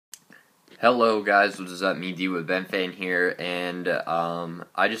Hello guys, what is up? Me, D with BenFan here, and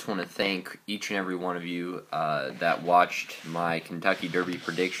I just want to thank each and every one of you that watched my Kentucky Derby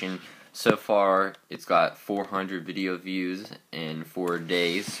prediction. So far, it's got 400 video views in 4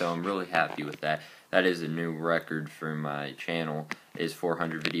 days, so I'm really happy with that. That is a new record for my channel, is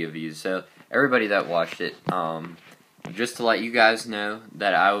 400 video views. So everybody that watched it, just to let you guys know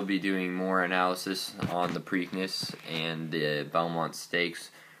that I will be doing more analysis on the Preakness and the Belmont Stakes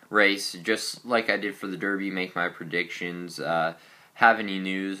race, just like I did for the Derby, make my predictions, have any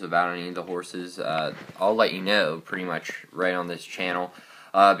news about any of the horses, I'll let you know pretty much right on this channel.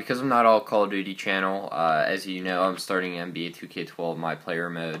 Because I'm not all Call of Duty channel, as you know, I'm starting NBA 2K12, my player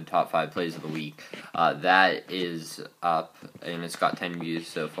mode, top 5 plays of the week. That is up, and it's got 10 views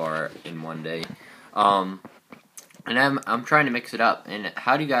so far in 1 day. And I'm trying to mix it up. And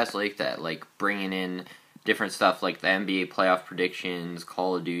how do you guys like that? Like bringing in different stuff like the NBA playoff predictions,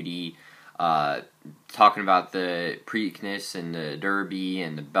 Call of Duty, talking about the Preakness and the Derby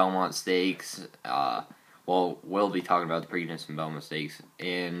and the Belmont Stakes. Well, we'll be talking about the Preakness and Belmont Stakes.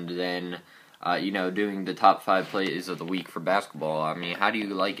 And then, doing the top 5 plays of the week for basketball. I mean, how do you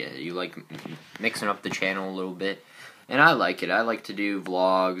like it? You like mixing up the channel a little bit? And I like it. I like to do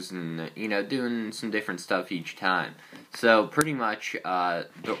vlogs and, doing some different stuff each time. So, pretty much,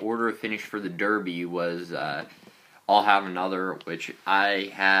 the order of finish for the Derby was, I'll have another, which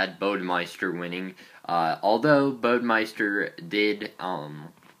I had Bodemeister winning. Although Bodemeister did,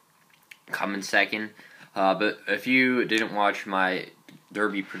 come in second. But if you didn't watch my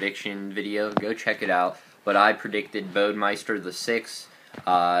Derby prediction video, go check it out. But I predicted Bodemeister the 6th.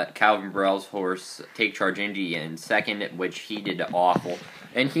 Calvin Burrell's horse, Take Charge Indy, in second, which he did awful.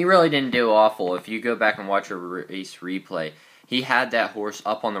 And he really didn't do awful. If you go back and watch a race replay, he had that horse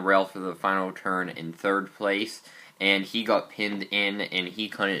up on the rail for the final turn in 3rd place, and he got pinned in, and he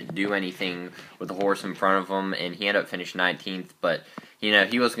couldn't do anything with the horse in front of him, and he ended up finishing 19th, but,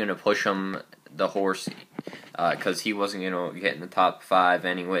 he was going to push him, the horse, because he wasn't going to get in the top 5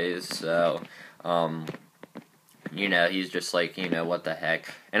 anyways, so, he's just like, what the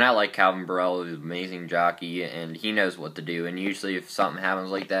heck. And I like Calvin Burrell, he's an amazing jockey, and he knows what to do. And usually if something happens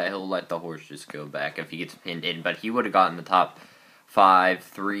like that, he'll let the horse just go back if he gets pinned in. But he would have gotten the top 5,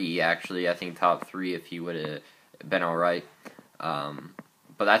 3, actually. I think top 3 if he would have been alright. But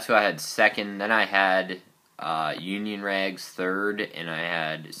that's who I had second. Then I had Union Rags third, and I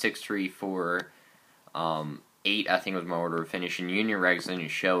had 6, 3, 4, 8, I think was my order of finish. And Union Rags didn't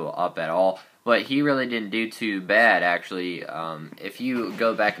show up at all. But he really didn't do too bad, actually. If you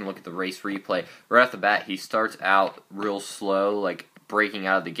go back and look at the race replay, right off the bat, he starts out real slow, like breaking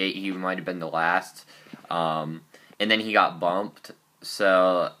out of the gate. He might have been the last. And then he got bumped.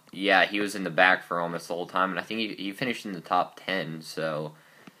 So, yeah, he was in the back for almost the whole time. And I think he finished in the top 10. So,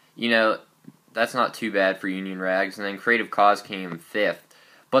 that's not too bad for Union Rags. And then Creative Cause came 5th.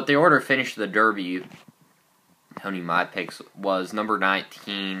 But the order finished the Derby, Tony, my picks, was number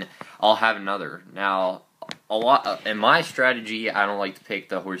 19, I'll Have Another. Now, in my strategy, I don't like to pick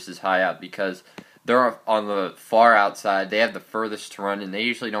the horses high up because they're on the far outside. They have the furthest to run, and they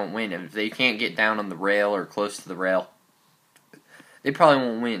usually don't win. And if they can't get down on the rail or close to the rail, they probably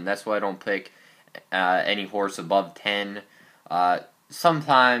won't win. That's why I don't pick any horse above 10.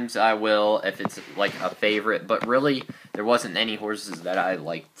 Sometimes I will if it's like a favorite, but really, there wasn't any horses that I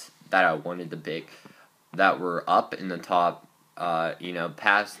liked that I wanted to pick that were up in the top,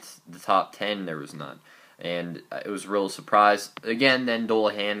 past the top 10, there was none. And it was a real surprise. Again, then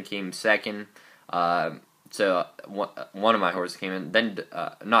Dolahan came second. So one of my horses came in. Then,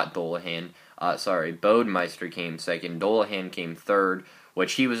 not Dolahan, Bodemeister came second. Dolahan came third,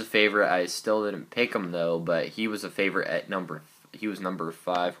 which he was a favorite. I still didn't pick him, though, but he was a favorite at he was number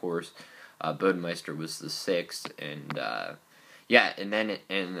 5 horse. Bodemeister was the 6th. And, and then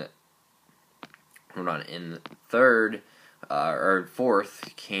in 3rd, or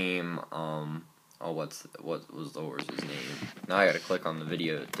 4th came, what was the horse's name? Now I gotta click on the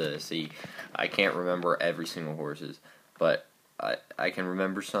video to see. I can't remember every single horse's, but I can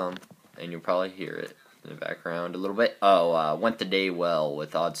remember some, and you'll probably hear it in the background a little bit. Went the Day Well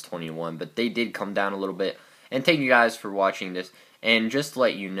with odds 21, but they did come down a little bit. And thank you guys for watching this. And just to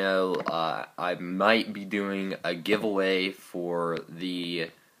let you know, I might be doing a giveaway for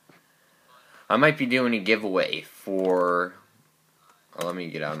let me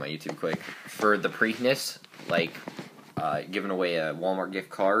get out of my YouTube quick, for the Preakness, like, giving away a Walmart gift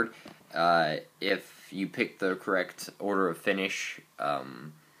card. If you pick the correct order of finish,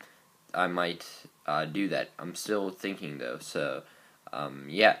 I might do that. I'm still thinking, though, so,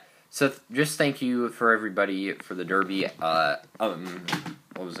 yeah. So, just thank you for everybody for the Derby.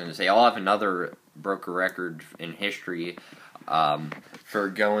 what was I going to say? I'll have another broker record in history for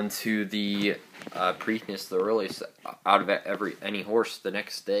going to the Preakness the earliest out of any horse the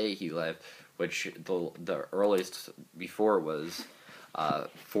next day he left, which the earliest before was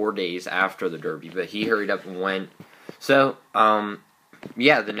 4 days after the Derby, but he hurried up and went. So,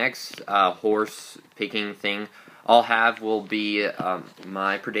 yeah, the next horse picking thing I'll have will be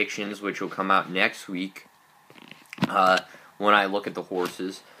my predictions, which will come out next week when I look at the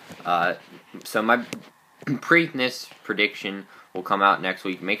horses. So my Preakness prediction will come out next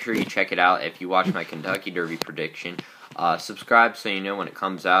week. Make sure you check it out. If you watch my Kentucky Derby prediction, subscribe so you know when it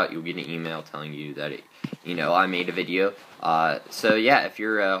comes out. You'll get an email telling you that I made a video. So yeah, if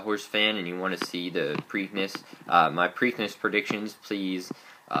you're a horse fan and you want to see the Preakness, my Preakness predictions, please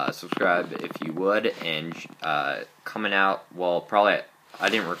subscribe if you would. And coming out, well, probably I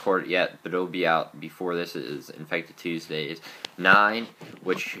didn't record it yet, but it'll be out before this is Infected Tuesdays 9,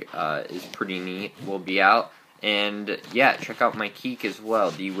 which is pretty neat, will be out. And yeah, check out my Keek as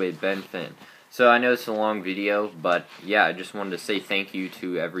well, D-Wade Benfin. So I know it's a long video, but yeah, I just wanted to say thank you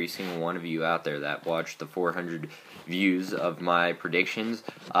to every single one of you out there that watched the 400 views of my predictions.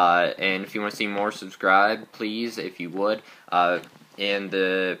 And if you want to see more, subscribe, please, if you would. And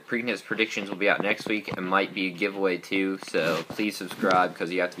the Preakness predictions will be out next week. It might be a giveaway too, so please subscribe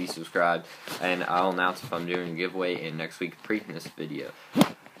because you have to be subscribed. And I'll announce if I'm doing a giveaway in next week's Preakness video.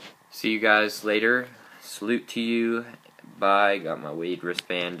 See you guys later. Salute to you. Bye. Got my Wade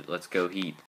wristband. Let's go Heat.